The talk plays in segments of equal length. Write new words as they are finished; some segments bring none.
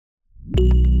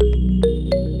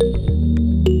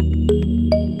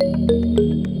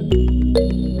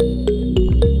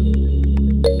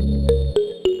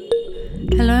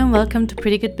welcome to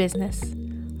Pretty Good Business.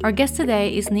 Our guest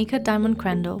today is Nika Diamond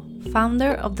Crandall,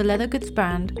 founder of the leather goods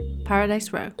brand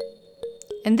Paradise Row.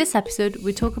 In this episode,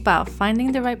 we talk about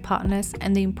finding the right partners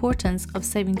and the importance of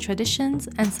saving traditions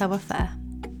and savoir-faire.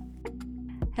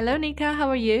 Hello Nika, how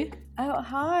are you? Oh,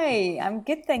 hi. I'm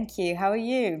good, thank you. How are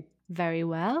you? Very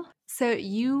well. So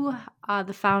you are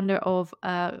the founder of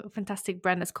a fantastic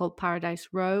brand that's called Paradise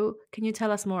Row. Can you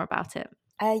tell us more about it?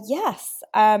 Yes.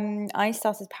 I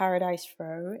started Paradise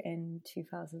Row in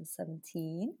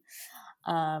 2017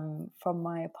 from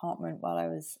my apartment while I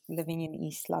was living in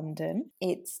East London.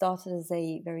 It started as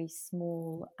a very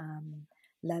small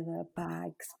leather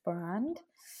bags brand.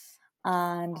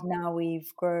 And now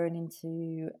we've grown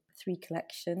into three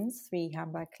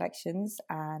handbag collections,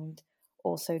 and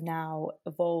also now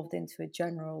evolved into a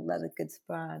general leather goods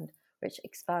brand, which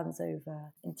expands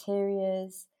over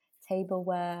interiors,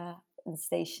 tableware, and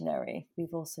stationery.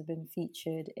 We've also been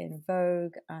featured in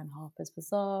Vogue and Harper's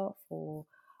Bazaar for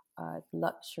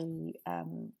luxury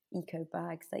eco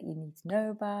bags that you need to know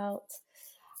about.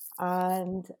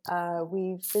 And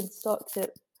we've been stocked at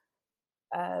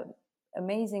uh,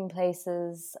 amazing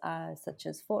places such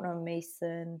as Fortnum &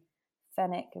 Mason,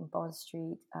 Fenwick and Bond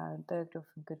Street, and Bergdorf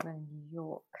and Goodman in New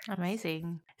York.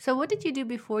 Amazing. So what did you do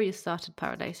before you started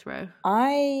Paradise Row?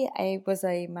 I was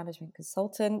a management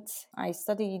consultant. I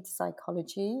studied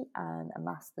psychology and a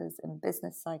master's in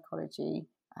business psychology.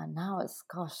 And now it's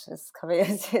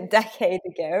coming a decade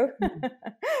ago.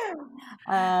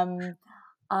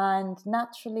 And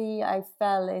naturally, I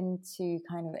fell into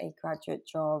kind of a graduate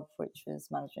job, which was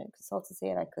management consultancy,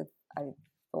 and I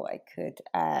thought I could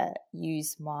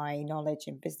use my knowledge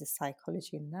in business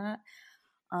psychology in that.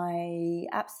 I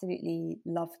absolutely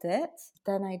loved it.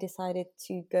 Then I decided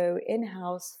to go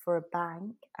in-house for a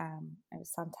bank, it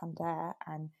was Santander,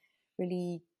 and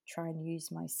really try and use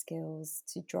my skills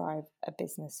to drive a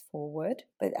business forward.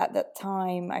 But at that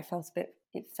time, it felt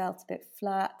a bit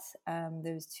flat.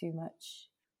 There was too much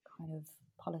kind of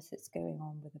politics going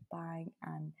on with the bank,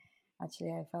 and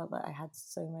actually I felt that I had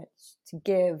so much to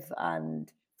give and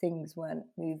things weren't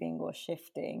moving or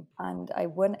shifting. And I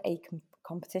won a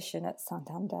competition at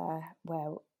Santander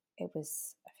where it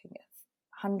was, I think,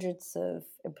 hundreds of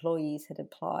employees had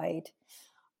applied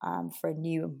for a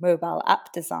new mobile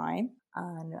app design.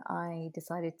 And I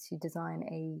decided to design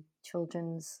a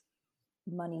children's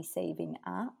money saving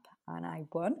app, and I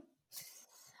won.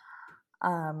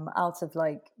 Out of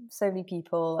like so many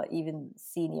people, even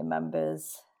senior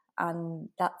members. And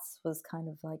that was kind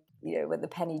of like, when the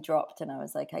penny dropped, and I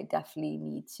was like, I definitely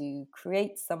need to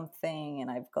create something, and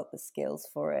I've got the skills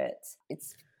for it.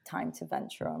 It's time to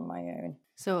venture on my own.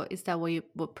 So is that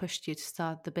what pushed you to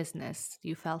start the business?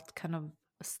 You felt kind of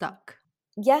stuck?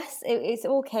 Yes, it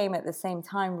all came at the same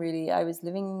time, really. I was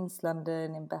living in East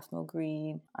London in Bethnal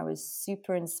Green. I was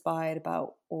super inspired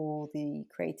about all the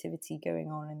creativity going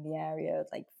on in the area,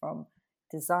 like from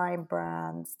design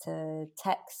brands to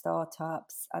tech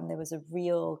startups. And there was a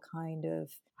real kind of,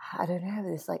 I don't know,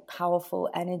 this like powerful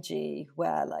energy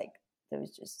where like there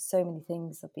was just so many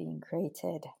things are being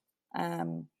created.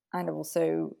 And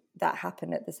also that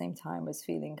happened at the same time as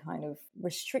feeling kind of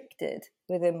restricted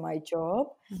within my job.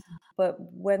 Mhm. But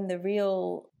when the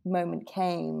real moment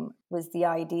came was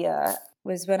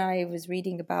when I was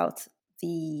reading about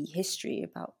the history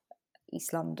about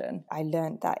East London. I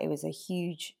learned that it was a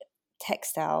huge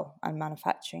textile and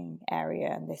manufacturing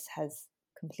area, and this has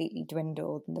completely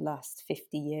dwindled in the last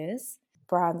 50 years.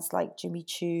 Brands like Jimmy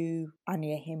Choo,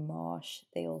 Anya Himmarsh,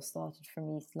 they all started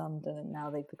from East London, and now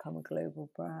they've become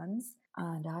global brands.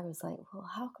 And I was like, well,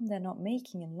 how come they're not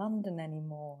making in London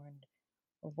anymore?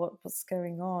 And what's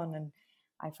going on? And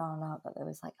I found out that there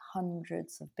was like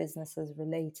hundreds of businesses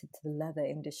related to the leather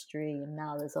industry, and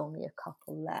now there's only a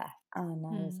couple left. And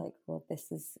I was like, well,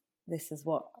 this is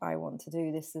what I want to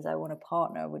do. I want to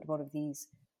partner with one of these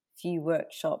few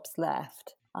workshops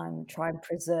left and try and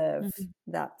preserve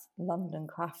that London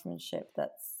craftsmanship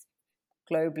that's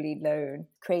globally known.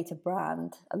 Create a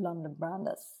London brand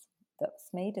that's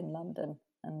made in London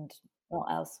and not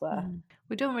elsewhere.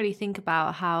 We don't really think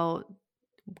about how,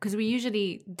 because we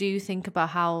usually do think about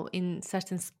how in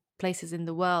certain places in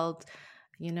the world,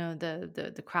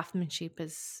 the craftsmanship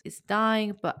is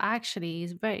dying, but actually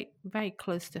it's very, very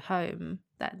close to home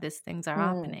that these things are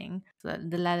happening. So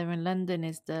the leather in London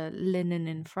is the linen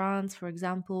in France, for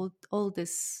example. All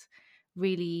this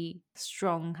really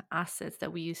strong assets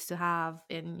that we used to have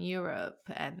in Europe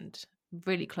and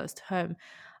really close to home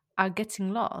are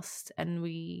getting lost, and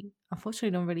we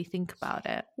unfortunately don't really think about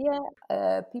it.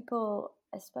 Yeah, people,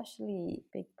 especially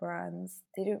big brands,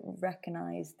 they don't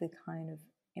recognize the kind of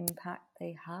impact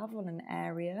they have on an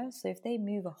area. So if they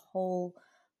move a whole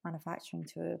manufacturing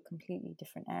to a completely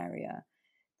different area,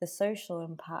 the social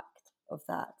impact of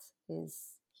that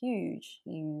is huge.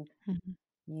 You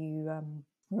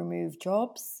remove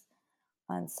jobs,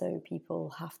 and so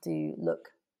people have to look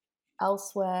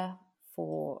elsewhere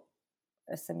for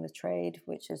a similar trade,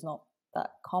 which is not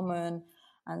that common,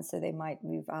 and so they might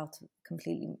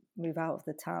completely move out of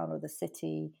the town or the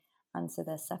city, and so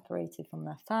they're separated from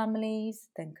their families.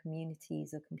 Then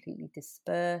communities are completely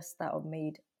dispersed that are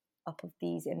made up of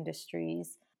these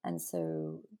industries, and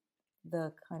so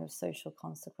the kind of social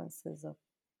consequences are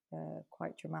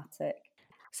quite dramatic.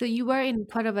 So you were in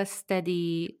quite of a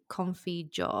steady, comfy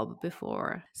job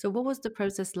before. So what was the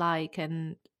process like,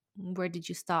 and where did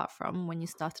you start from when you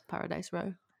started Paradise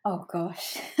Row? Oh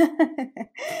gosh.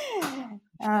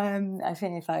 I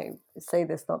think if I say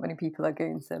this, not many people are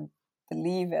going to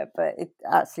believe it, but it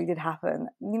actually did happen.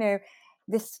 You know,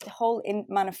 this whole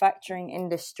manufacturing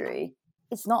industry,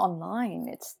 it's not online.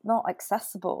 It's not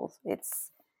accessible. It's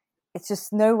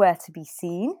just nowhere to be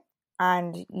seen.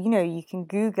 And, you know, you can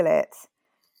Google it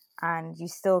and you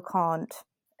still can't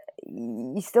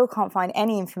find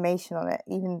any information on it,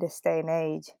 even this day and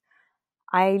age.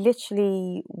 I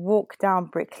literally walked down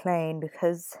Brick Lane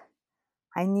because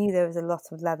I knew there was a lot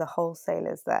of leather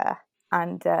wholesalers there,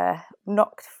 and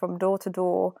knocked from door to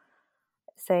door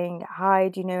saying, "Hi,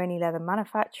 do you know any leather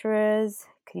manufacturers?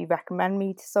 Can you recommend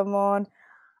me to someone?"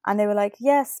 And they were like,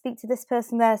 "Yes, speak to this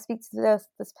person there, speak to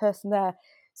this person there."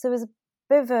 So it was a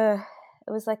bit of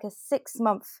it was like a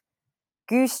 6-month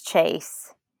goose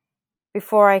chase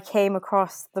before I came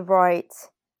across the right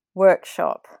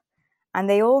workshop. And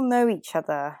they all know each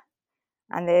other,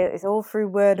 and it's all through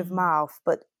word of mouth,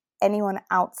 but anyone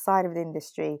outside of the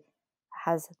industry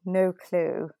has no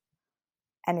clue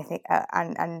anything,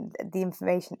 and the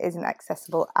information isn't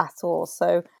accessible at all.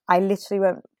 So I literally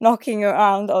went knocking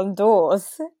around on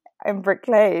doors in Brick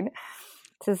Lane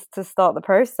to start the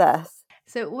process.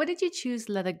 So what did you choose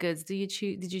leather goods? Did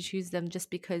you choose them just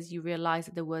because you realized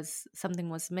that there was something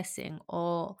was missing,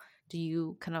 or did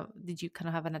you kind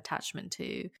of have an attachment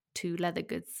to leather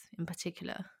goods in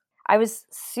particular? I was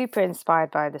super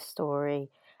inspired by the story.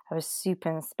 I was super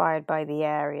inspired by the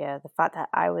area, the fact that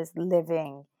I was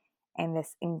living in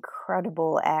this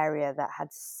incredible area that had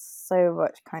so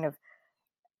much kind of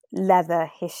leather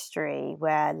history,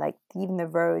 where like even the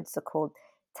roads are called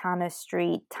Tanner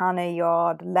Street, Tanner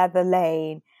Yard, Leather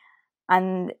Lane,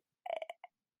 and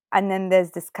then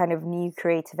there's this kind of new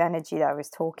creative energy that I was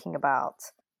talking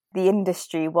about. The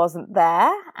industry wasn't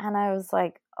there, and I was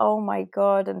like, oh my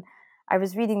God. And I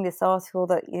was reading this article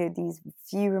that, you know, these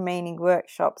few remaining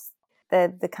workshops,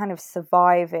 they're kind of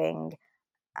surviving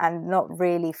and not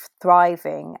really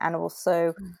thriving, and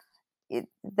also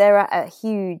they're at a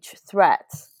huge threat,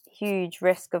 huge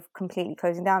risk of completely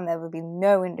closing down. There will be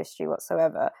no industry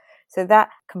whatsoever. So that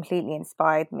completely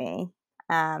inspired me,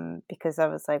 because I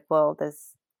was like, well,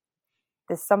 there's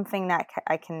something that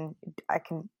I can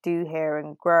do here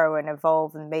and grow and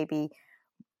evolve, and maybe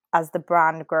as the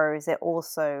brand grows, it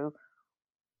also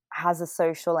has a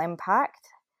social impact,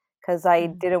 because I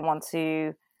didn't want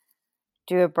to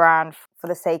do a brand for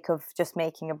the sake of just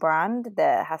making a brand.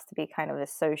 There has to be kind of a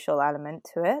social element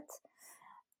to it.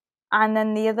 And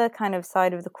then the other kind of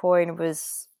side of the coin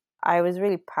was I was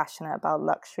really passionate about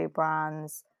luxury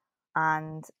brands,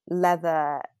 and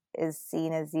leather is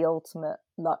seen as the ultimate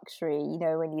luxury. You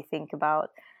know, when you think about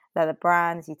leather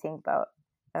brands, you think about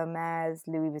Hermes,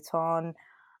 Louis Vuitton,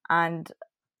 and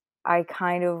I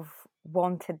kind of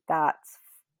wanted that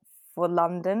for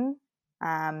London,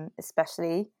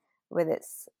 especially with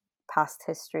its past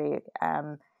history.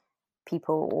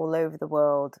 People all over the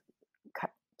world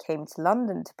came to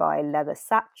London to buy leather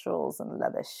satchels and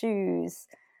leather shoes.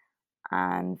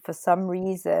 And for some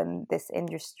reason, this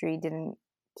industry didn't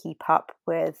keep up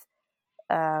with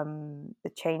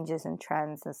the changes and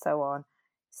trends and so on.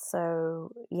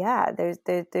 So yeah,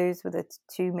 those were the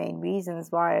two main reasons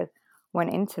why I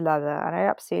went into leather, and I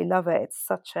absolutely love it. It's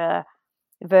such a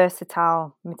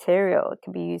versatile material; it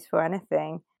can be used for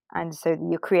anything, and so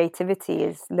your creativity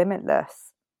is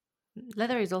limitless.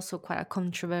 Leather is also quite a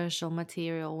controversial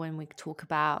material when we talk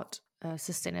about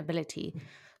sustainability.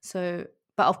 So,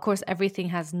 but of course, everything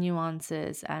has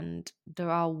nuances, and there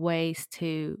are ways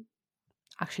to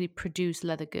actually produce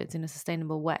leather goods in a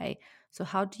sustainable way. So,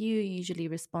 how do you usually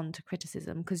respond to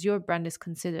criticism? Because your brand is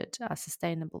considered a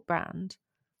sustainable brand.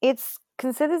 It's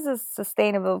considered a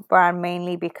sustainable brand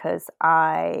mainly because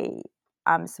I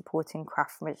am supporting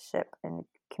craftsmanship in the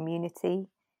community,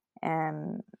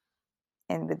 and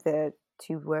with the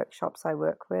two workshops I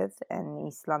work with in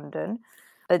East London.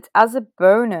 But as a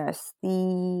bonus,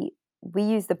 we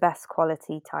use the best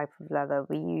quality type of leather.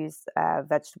 We use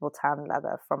vegetable tan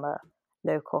leather from a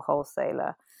local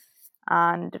wholesaler.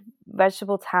 And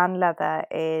vegetable tan leather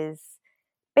is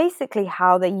basically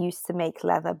how they used to make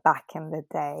leather back in the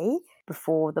day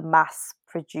before the mass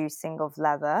producing of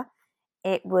leather.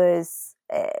 It was,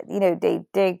 they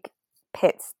dig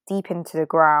pits deep into the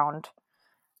ground,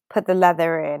 put the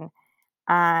leather in,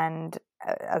 and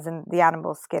as in the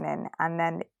animal skin in, and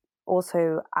then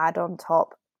also add on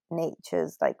top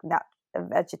nature's like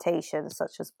vegetation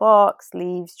such as barks,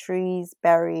 leaves, trees,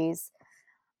 berries,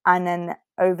 and then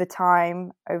over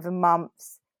time, over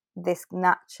months, this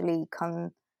naturally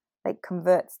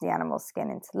converts the animal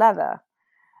skin into leather.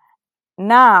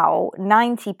 Now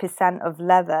 90% of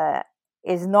leather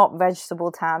is not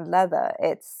vegetable tanned leather,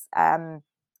 it's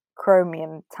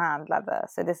chromium tanned leather.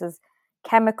 So this is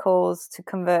chemicals to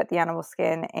convert the animal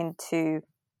skin into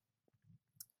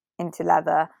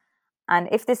leather. And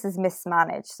if this is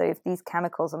mismanaged, so if these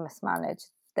chemicals are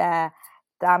mismanaged,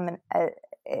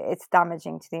 it's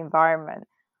damaging to the environment.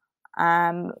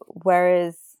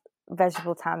 Whereas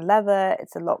vegetable tan leather,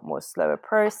 it's a lot more slower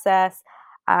process,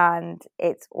 and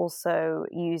it also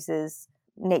uses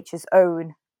nature's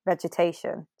own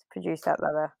vegetation to produce that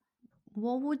leather.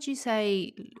 What would you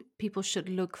say people should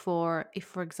look for if,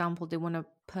 for example, they want to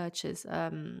purchase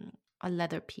a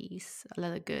leather piece, a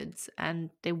leather goods, and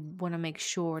they want to make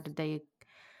sure that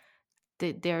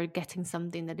they're getting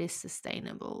something that is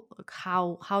sustainable? Like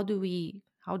how do we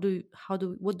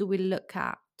what do we look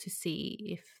at to see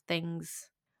if things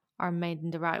are made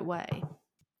in the right way?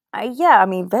 Yeah, I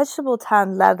mean, vegetable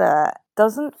tan leather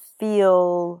doesn't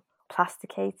feel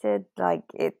plasticated. Like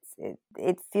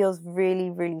it feels really,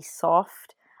 really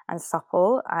soft and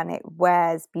supple, and it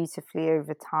wears beautifully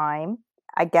over time.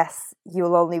 I guess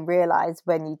you'll only realize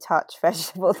when you touch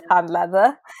vegetable tan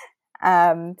leather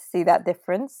to see that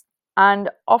difference. And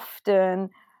often,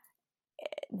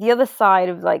 the other side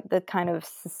of like the kind of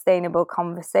sustainable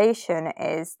conversation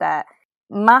is that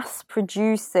mass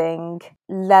producing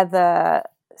leather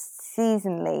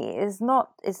seasonally is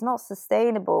not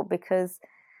sustainable, because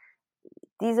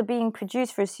these are being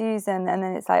produced for a season, and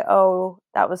then it's like, oh,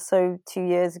 that was so 2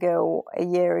 years ago, a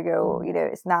year ago,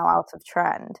 it's now out of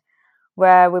trend.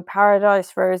 Where with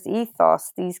Paradise Rose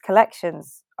Ethos, these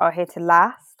collections are here to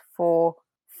last for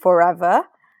forever.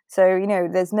 So,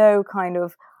 there's no kind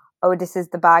of, oh, this is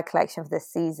the bag collection for this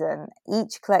season.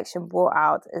 Each collection brought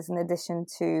out is an addition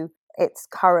to its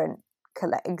current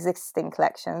existing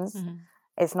collections. Mm-hmm.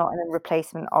 It's not a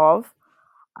replacement of.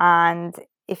 And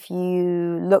if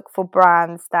you look for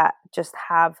brands that just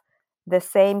have the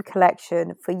same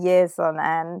collection for years on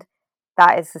end,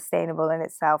 that is sustainable in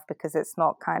itself, because it's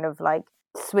not kind of like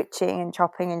switching and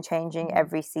chopping and changing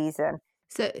every season.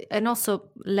 So, and also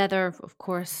leather, of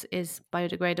course, is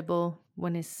biodegradable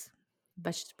when it's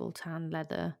vegetable tan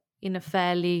leather in a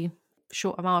fairly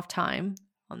short amount of time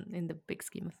in the big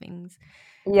scheme of things.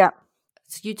 Yeah.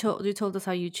 So you told us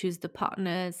how you choose the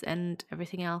partners and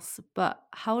everything else, but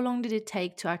how long did it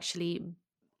take to actually,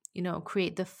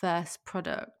 create the first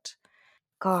product?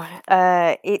 God,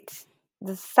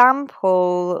 the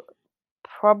sample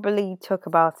probably took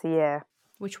about a year.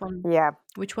 Which one? Yeah.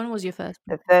 Which one was your first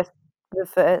one? The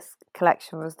first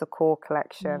collection was the core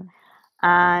collection.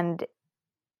 And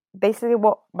basically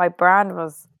what my brand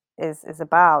is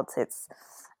about, it's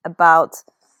about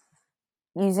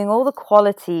using all the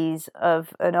qualities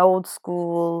of an old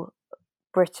school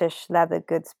British leather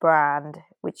goods brand,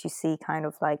 which you see kind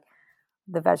of like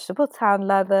the vegetable tan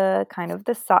leather, kind of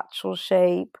the satchel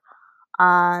shape,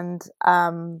 and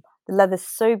the leather's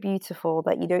so beautiful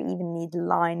that you don't even need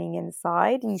lining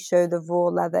inside. You show the raw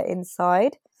leather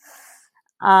inside,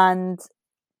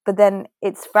 but then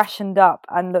it's freshened up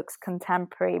and looks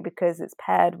contemporary because it's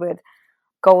paired with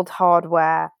gold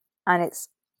hardware, and it's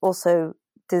also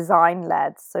design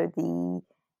led. So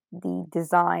the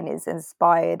design is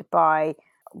inspired by,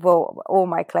 well, all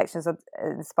my collections are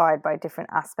inspired by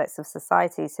different aspects of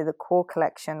society. So the core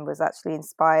collection was actually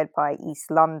inspired by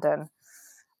East London,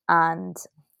 and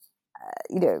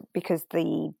because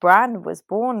the brand was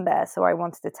born there, so I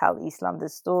wanted to tell East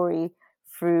London's story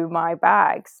through my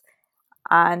bags.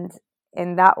 And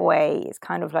in that way, it's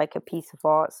kind of like a piece of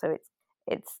art. So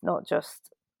it's not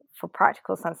just for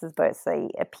practical senses, but it's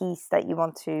a piece that you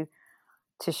want to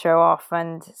show off.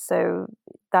 And so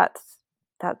that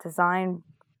design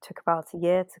took about a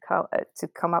year to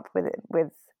come up with it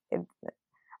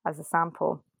as a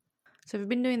sample. So we've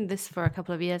been doing this for a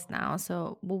couple of years now.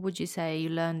 So what would you say you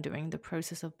learned during the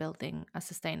process of building a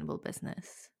sustainable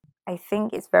business? I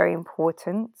think it's very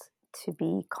important to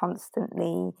be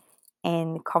constantly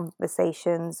in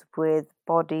conversations with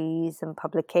bodies and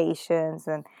publications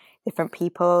and different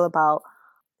people about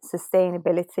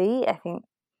sustainability. I think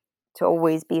to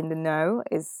always be in the know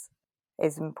is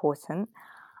important.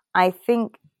 I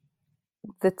think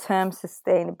the term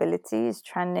sustainability is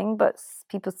trending, but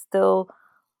people still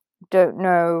don't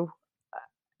know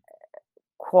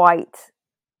quite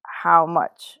how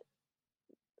much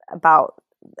about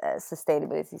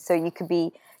sustainability. So you could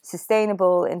be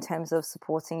sustainable in terms of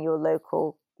supporting your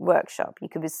local workshop. You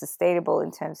could be sustainable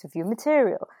in terms of your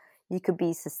material. You could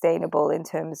be sustainable in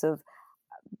terms of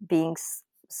being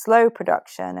slow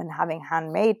production and having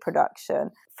handmade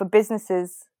production. For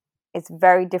businesses, it's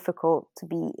very difficult to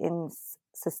be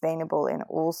sustainable in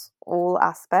all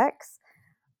aspects.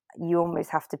 You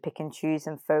almost have to pick and choose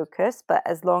and focus. But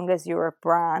as long as you're a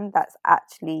brand that's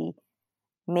actually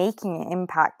making an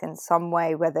impact in some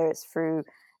way, whether it's through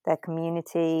their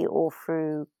community or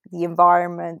through the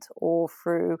environment or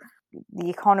through the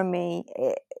economy,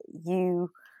 you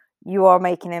are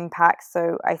making impact.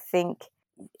 So I think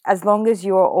as long as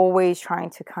you're always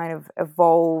trying to kind of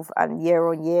evolve and year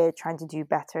on year trying to do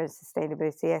better in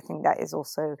sustainability, I think that is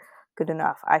also good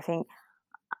enough. I think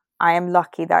I am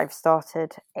lucky that I've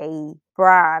started a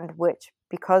brand which,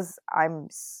 because I'm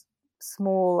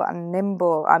small and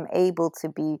nimble, I'm able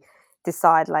to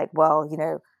decide like, well,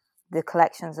 the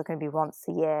collections are going to be once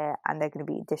a year and they're going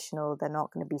to be additional. They're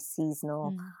not going to be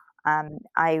seasonal. And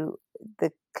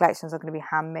the collections are going to be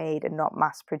handmade and not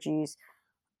mass produced,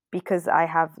 because I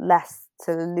have less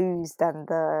to lose than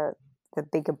the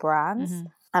bigger brands.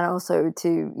 And also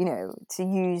to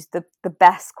use the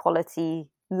best quality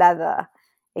leather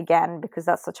again, because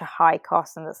that's such a high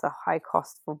cost, and that's a high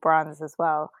cost for brands as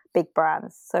well, big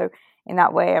brands. So in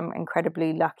that way, I'm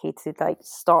incredibly lucky to like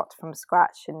start from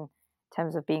scratch in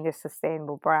terms of being a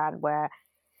sustainable brand, where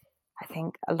I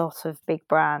think a lot of big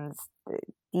brands,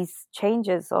 these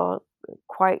changes are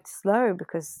quite slow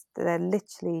because they're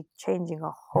literally changing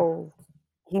a whole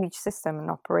huge system and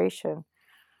operation.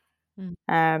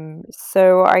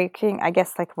 So I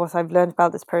guess like what I've learned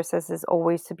about this process is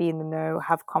always to be in the know,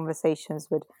 have conversations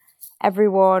with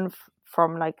everyone,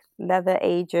 from like leather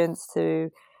agents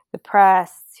to the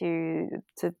press to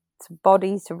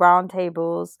bodies to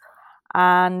roundtables,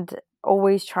 and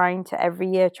always every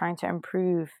year trying to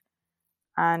improve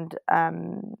and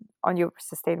on your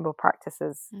sustainable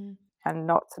practices, and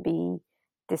not to be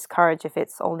discouraged if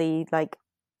it's only like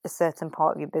a certain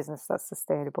part of your business that's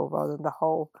sustainable rather than the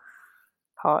whole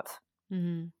part.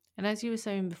 And as you were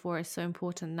saying before, it's so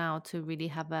important now to really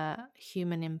have a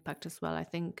human impact as well. I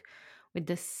think with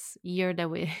this year that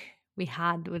we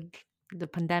had with the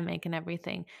pandemic and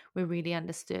everything, we really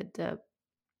understood the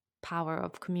power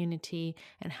of community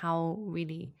and how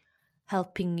really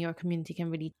helping your community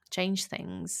can really change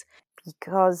things.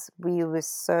 Because we were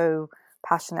so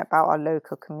passionate about our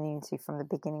local community from the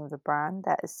beginning of the brand,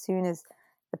 that as soon as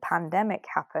the pandemic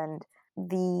happened,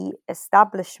 the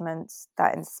establishments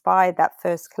that inspired that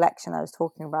first collection I was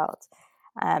talking about,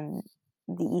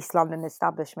 the East London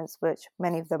establishments, which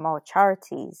many of them are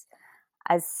charities,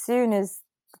 as soon as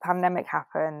the pandemic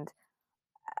happened,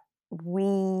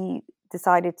 we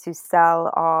decided to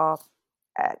sell our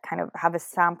kind of have a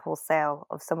sample sale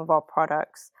of some of our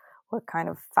products, were kind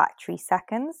of factory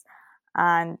seconds,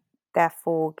 and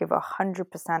therefore give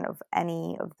 100% of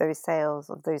any of those sales,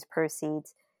 of those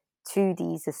proceeds, to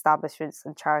these establishments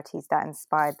and charities that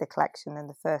inspired the collection in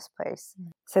the first place.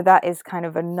 So that is kind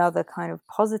of another kind of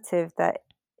positive, that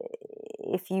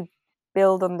if you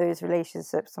build on those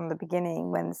relationships from the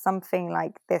beginning, when something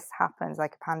like this happens,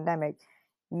 like a pandemic,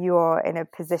 you're in a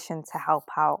position to help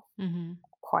out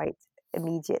quite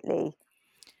immediately.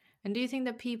 And do you think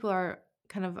that people are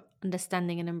kind of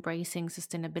understanding and embracing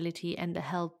sustainability and the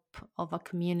help of a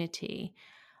community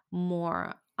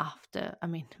more after, I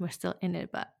mean, we're still in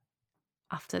it, but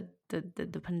after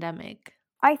the pandemic?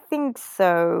 I think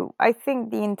so. I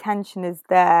think the intention is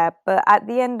there, but at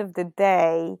the end of the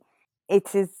day,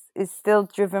 it is still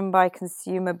driven by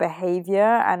consumer behavior,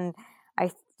 and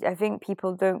I think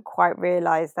people don't quite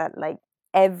realize that like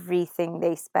everything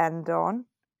they spend on,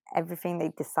 everything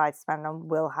they decide to spend on,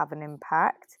 will have an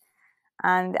impact.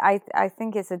 And I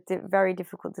think it's a very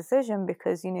difficult decision,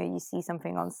 because you see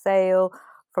something on sale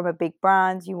from a big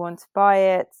brand, you want to buy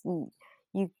it.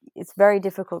 It's very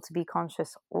difficult to be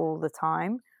conscious all the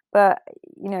time, but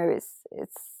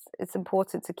it's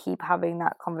important to keep having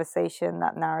that conversation,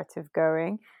 that narrative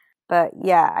going. But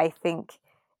yeah, I think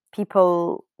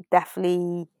people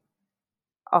definitely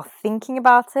are thinking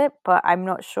about it, but I'm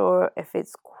not sure if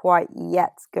it's quite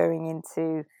yet going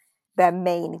into their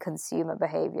main consumer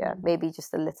behavior. Maybe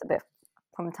just a little bit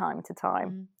from time to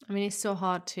time. I mean, it's so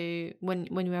hard to when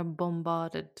you are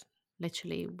bombarded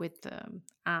literally with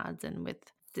ads and with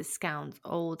discounts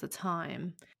all the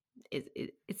time.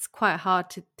 It's quite hard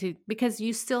to because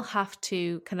you still have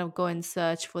to kind of go and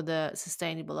search for the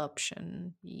sustainable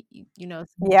option. You know,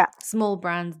 Yeah, small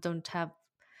brands don't have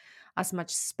as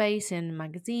much space in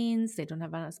magazines. They don't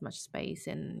have as much space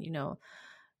in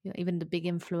even the big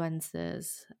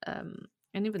influencers,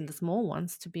 and even the small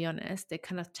ones. To be honest, they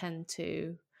kind of tend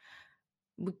to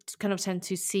we kind of tend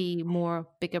to see more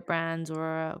bigger brands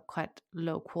or quite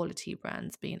low quality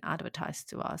brands being advertised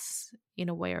to us in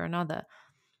a way or another.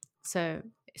 So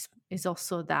it's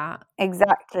also that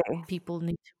exactly. people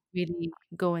need to really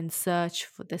go and search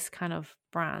for this kind of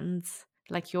brands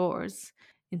like yours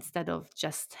instead of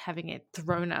just having it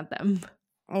thrown at them.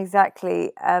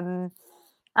 Exactly. And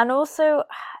also,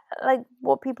 like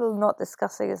what people are not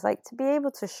discussing is like to be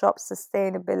able to shop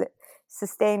sustainably,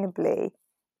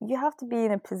 you have to be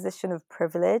in a position of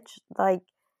privilege. Like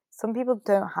some people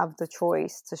don't have the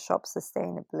choice to shop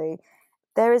sustainably.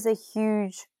 There is a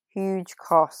huge, huge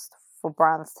cost for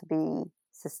brands to be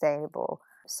sustainable.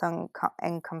 Some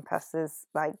encompasses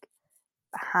like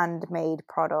handmade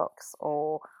products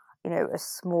or a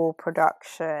small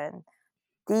production.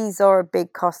 These are a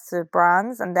big cost to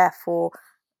brands, and therefore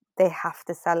they have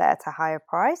to sell it at a higher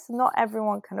price. Not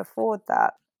everyone can afford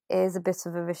that. It is a bit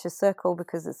of a vicious circle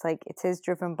because it's like it is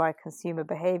driven by consumer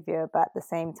behavior, but at the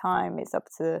same time it's up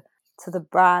to the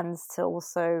brands to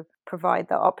also provide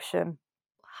the option.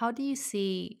 How do you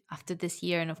see after this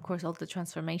year, and of course all the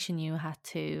transformation you had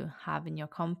to have in your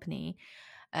company,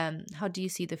 how do you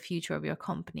see the future of your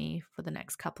company for the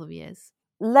next couple of years?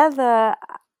 Leather,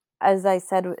 as I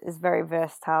said, is very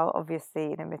versatile,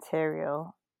 obviously, in a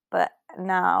material, but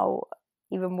now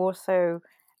even more so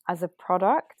as a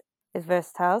product is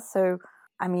versatile. So,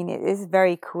 I mean, it is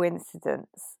very coincidentally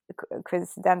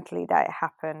that it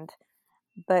happened,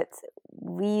 but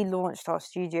we launched our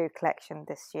studio collection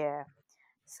this year.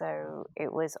 So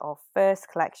it was our first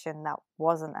collection that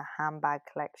wasn't a handbag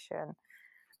collection.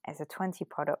 It's a 20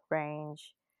 product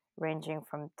range, ranging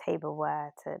from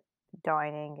tableware to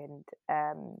dining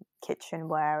and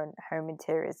kitchenware and home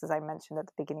interiors, as I mentioned at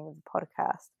the beginning of the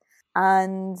podcast.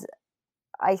 And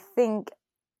I think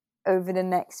over the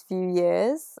next few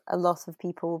years, a lot of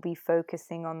people will be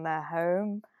focusing on their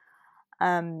home,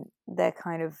 their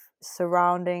kind of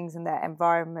surroundings and their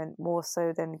environment more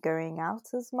so than going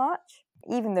out as much.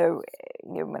 Even though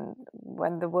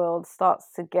when the world starts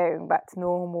to go back to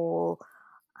normal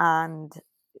and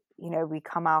we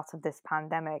come out of this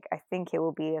pandemic, I think it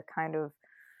will be a kind of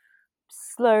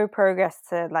slow progress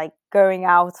to like going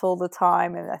out all the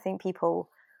time, and I think people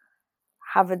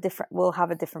will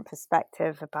have a different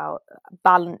perspective about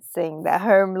balancing their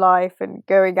home life and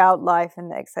going out life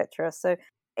and etc. So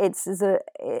it's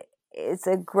it's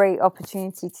a great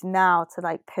opportunity to now to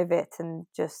like pivot and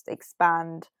just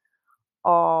expand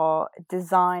our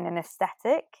design and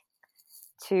aesthetic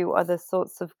to other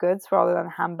sorts of goods rather than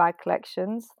handbag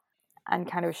collections, and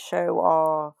kind of show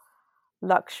our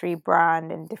luxury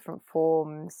brand in different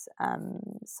forms,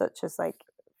 such as like,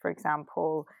 for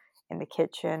example, in the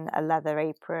kitchen, a leather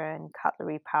apron,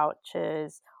 cutlery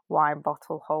pouches, wine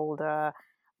bottle holder,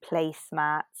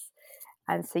 placemats.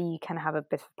 And so you can have a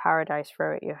bit of paradise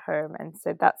row at your home. And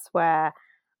so that's where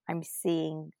I'm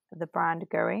seeing the brand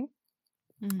going.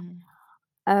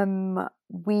 Mm.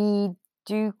 We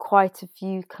do quite a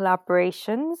few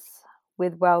collaborations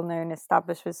with well-known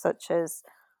establishments, such as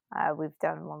we've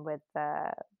done one with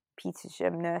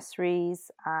Petersham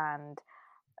Nurseries and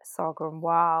Saga and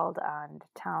Wild and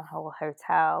Town Hall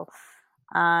Hotel.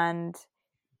 And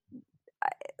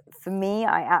for me,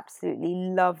 I absolutely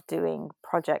love doing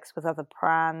projects with other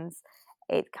brands.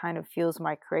 It kind of fuels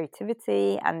my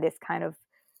creativity, and this kind of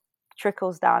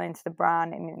trickles down into the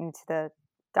brand and into the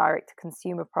direct to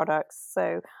consumer products.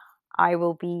 So I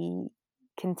will be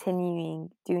continuing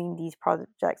doing these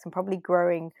projects and probably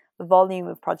growing the volume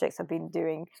of projects I've been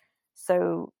doing.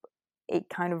 So it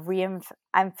kind of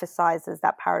emphasizes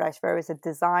that Paradise Row is a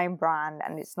design brand,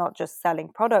 and it's not just selling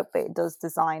product, but it does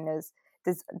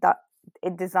that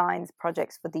it designs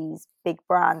projects for these big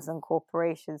brands and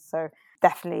corporations. So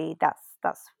definitely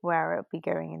that's where it'll be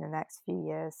going in the next few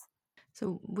years.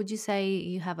 So, would you say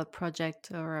you have a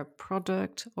project or a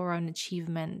product or an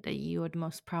achievement that you are the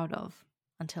most proud of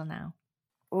until now?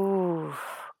 Ooh,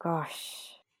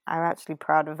 gosh. I'm actually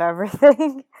proud of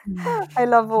everything. I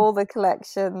love all the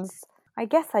collections. I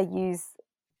guess I use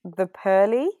the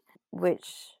Pearly,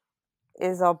 which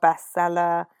is our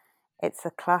bestseller. It's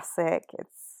a classic.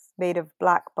 It's made of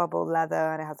black bubble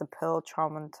leather and it has a pearl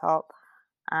charm on top.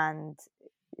 And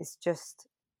it's just,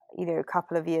 a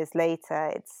couple of years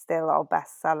later, it's still our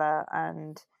bestseller,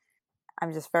 and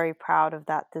I'm just very proud of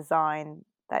that design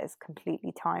that is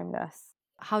completely timeless.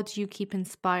 How do you keep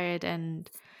inspired, and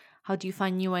how do you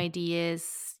find new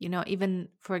ideas? Even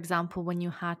for example, when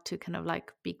you had to kind of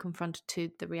like be confronted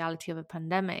to the reality of a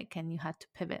pandemic and you had to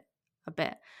pivot a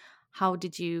bit, how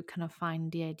did you kind of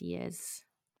find the ideas?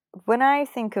 When I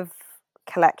think of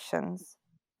collections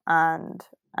and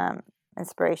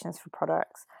inspirations for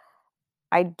products,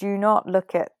 I do not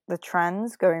look at the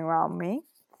trends going around me.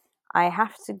 I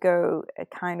have to go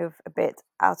kind of a bit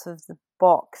out of the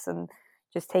box and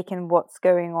just take in what's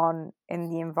going on in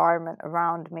the environment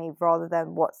around me rather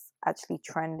than what's actually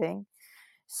trending.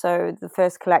 So the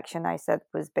first collection I said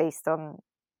was based on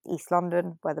East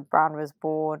London, where the brand was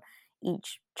born.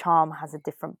 Each charm has a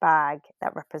different bag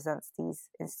that represents these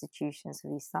institutions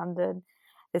of East London.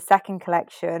 The second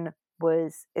collection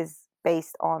is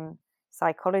based on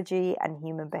psychology and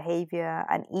human behavior,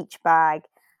 and each bag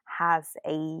has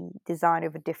a design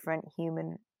of a different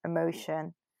human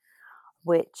emotion,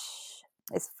 which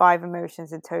is 5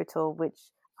 emotions in total, which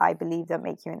I believe that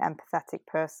make you an empathetic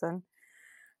person.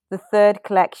 The third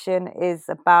collection is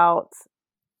about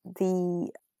the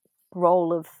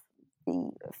role of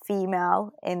the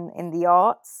female in the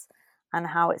arts and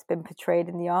how it's been portrayed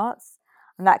in the arts.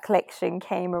 And that collection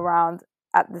came around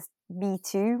at the Me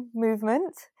Too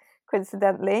movement,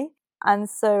 coincidentally. And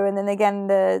then again,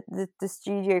 the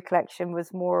studio collection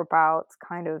was more about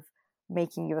kind of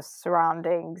making your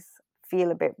surroundings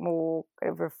feel a bit more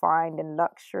kind of refined and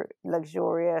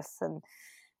luxurious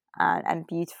and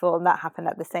beautiful. And that happened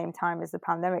at the same time as the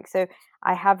pandemic. So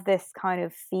I have this kind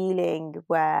of feeling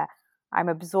where I'm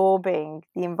absorbing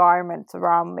the environment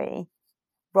around me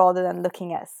rather than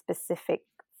looking at specific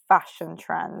fashion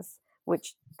trends,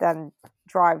 which then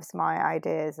drives my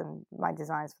ideas and my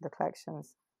designs for the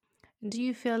collections. Do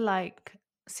you feel like,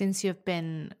 since you've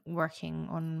been working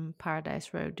on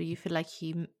Paradise Row, do you feel like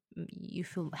you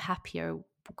feel happier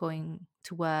going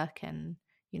to work and,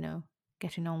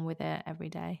 getting on with it every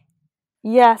day?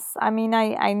 Yes, I mean,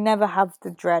 I never have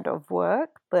the dread of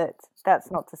work, but that's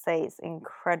not to say it's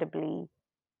incredibly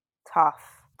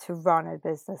tough to run a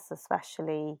business,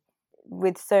 especially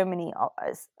with so many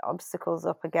obstacles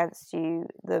up against you,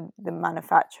 the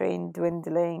manufacturing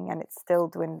dwindling, and it's still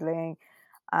dwindling,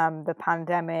 the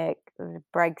pandemic,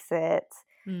 Brexit.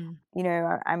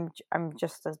 I'm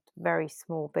just a very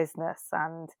small business,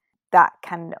 and that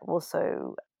can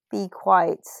also be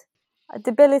quite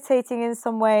debilitating in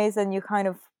some ways. And you're kind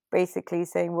of basically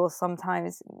saying, well,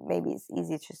 sometimes maybe it's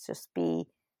easier to just be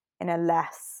in a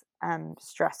less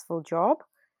stressful job.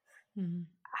 Mm-hmm.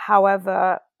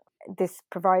 However, this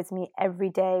provides me every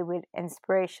day with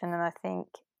inspiration, and I think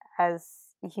as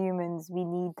humans we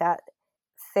need that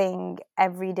thing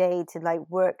every day to like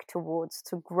work towards,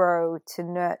 to grow, to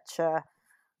nurture,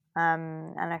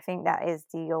 and I think that is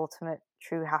the ultimate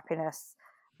true happiness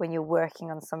when you're working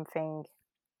on something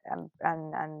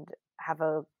and have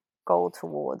a goal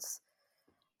towards.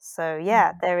 So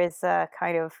yeah, there is a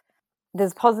kind of,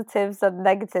 there's positives and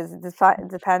negatives. It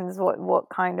depends what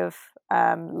kind of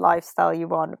lifestyle you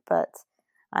want, but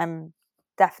I'm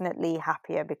definitely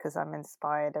happier because I'm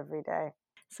inspired every day.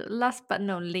 So last but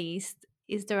not least,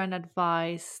 is there an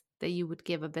advice that you would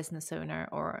give a business owner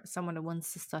or someone who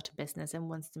wants to start a business and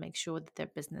wants to make sure that their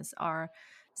business are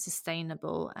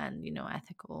sustainable and,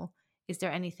 ethical? Is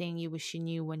there anything you wish you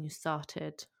knew when you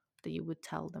started that you would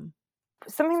tell them?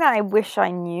 Something that I wish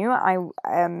I knew,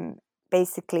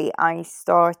 basically I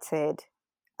started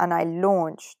and I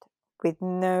launched with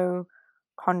no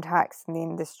contacts in the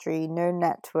industry, no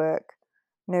network,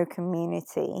 no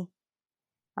community.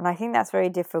 And I think that's very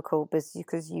difficult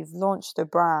because you've launched a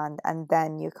brand and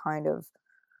then you're kind of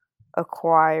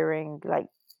acquiring like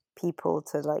people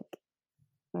to like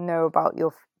know about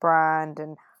your brand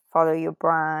and follow your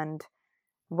brand.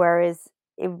 Whereas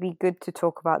it would be good to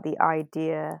talk about the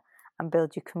idea and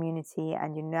build your community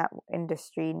and your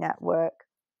industry network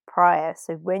prior.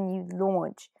 So when you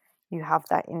launch, you have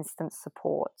that instant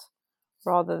support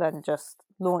rather than just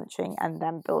launching and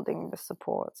then building the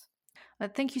support.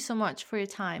 Thank you so much for your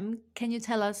time. Can you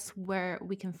tell us where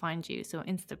we can find you? So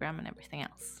Instagram and everything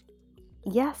else.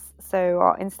 Yes. So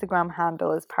our Instagram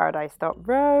handle is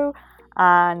paradise.row,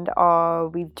 and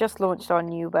we've just launched our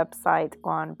new website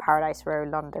on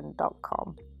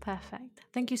paradiserowlondon.com. Perfect.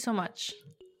 Thank you so much.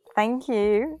 Thank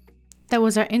you. That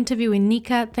was our interview with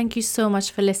Nika. Thank you so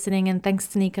much for listening, and thanks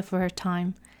to Nika for her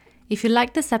time. If you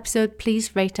liked this episode,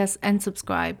 please rate us and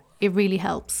subscribe. It really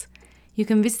helps. You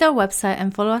can visit our website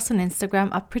and follow us on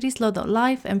Instagram at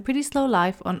prettyslow.life and prettyslow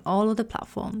life on all of the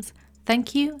platforms.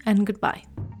 Thank you and goodbye.